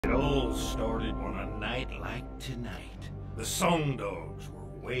It all started on a night like tonight. The song dogs were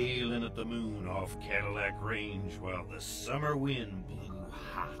wailing at the moon off Cadillac Range while the summer wind blew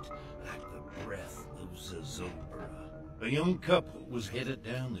hot like the breath of Zozobra. A young couple was headed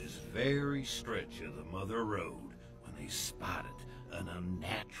down this very stretch of the Mother Road when they spotted an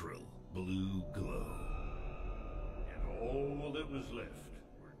unnatural blue glow. And all that was left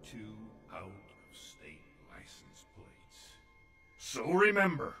were 2 out-of-state license plates. So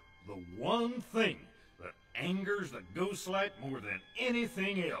remember, the one thing that angers the ghostlight more than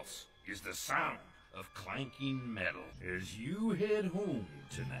anything else is the sound of clanking metal. As you head home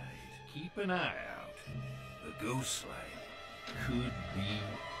tonight, keep an eye out. The ghostlight could be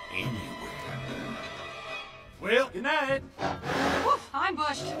anywhere. Well, good night. Woof, I'm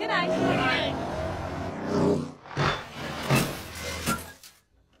bushed. Good night. Good night.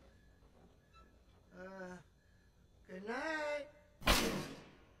 Good night.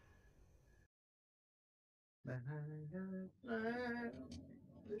 Behind the cloud,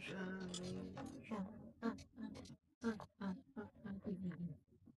 the shining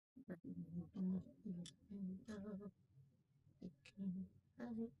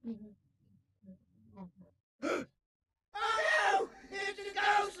Oh no! It's a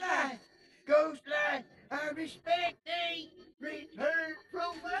ghostlight! Ghostlight, I respect thee! Return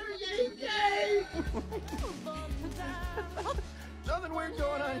from where you came! Nothing weird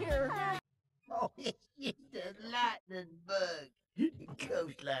going on here. Oh, it's just a lightning bug. The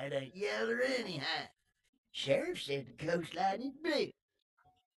ghostlight ain't yellow anyhow. Sheriff said the ghostlight is blue.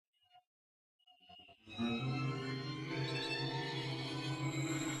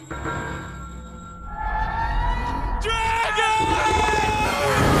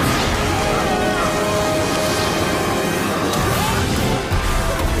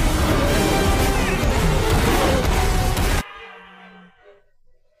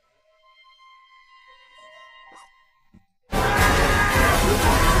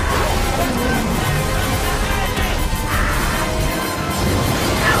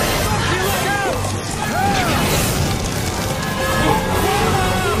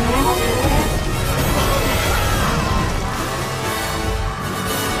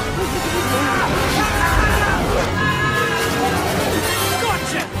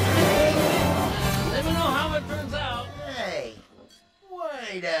 Let me know how it turns out. Hey,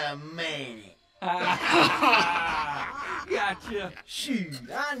 wait a minute. Gotcha. Shoot,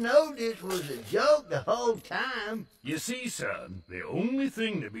 I know this was a joke the whole time. You see, son, the only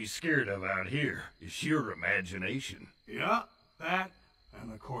thing to be scared of out here is sheer imagination. Yeah, that,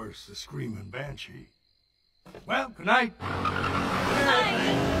 and of course the screaming banshee. Well, good night.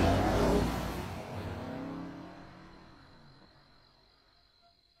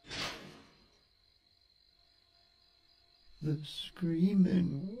 The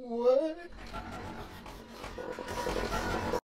screaming what?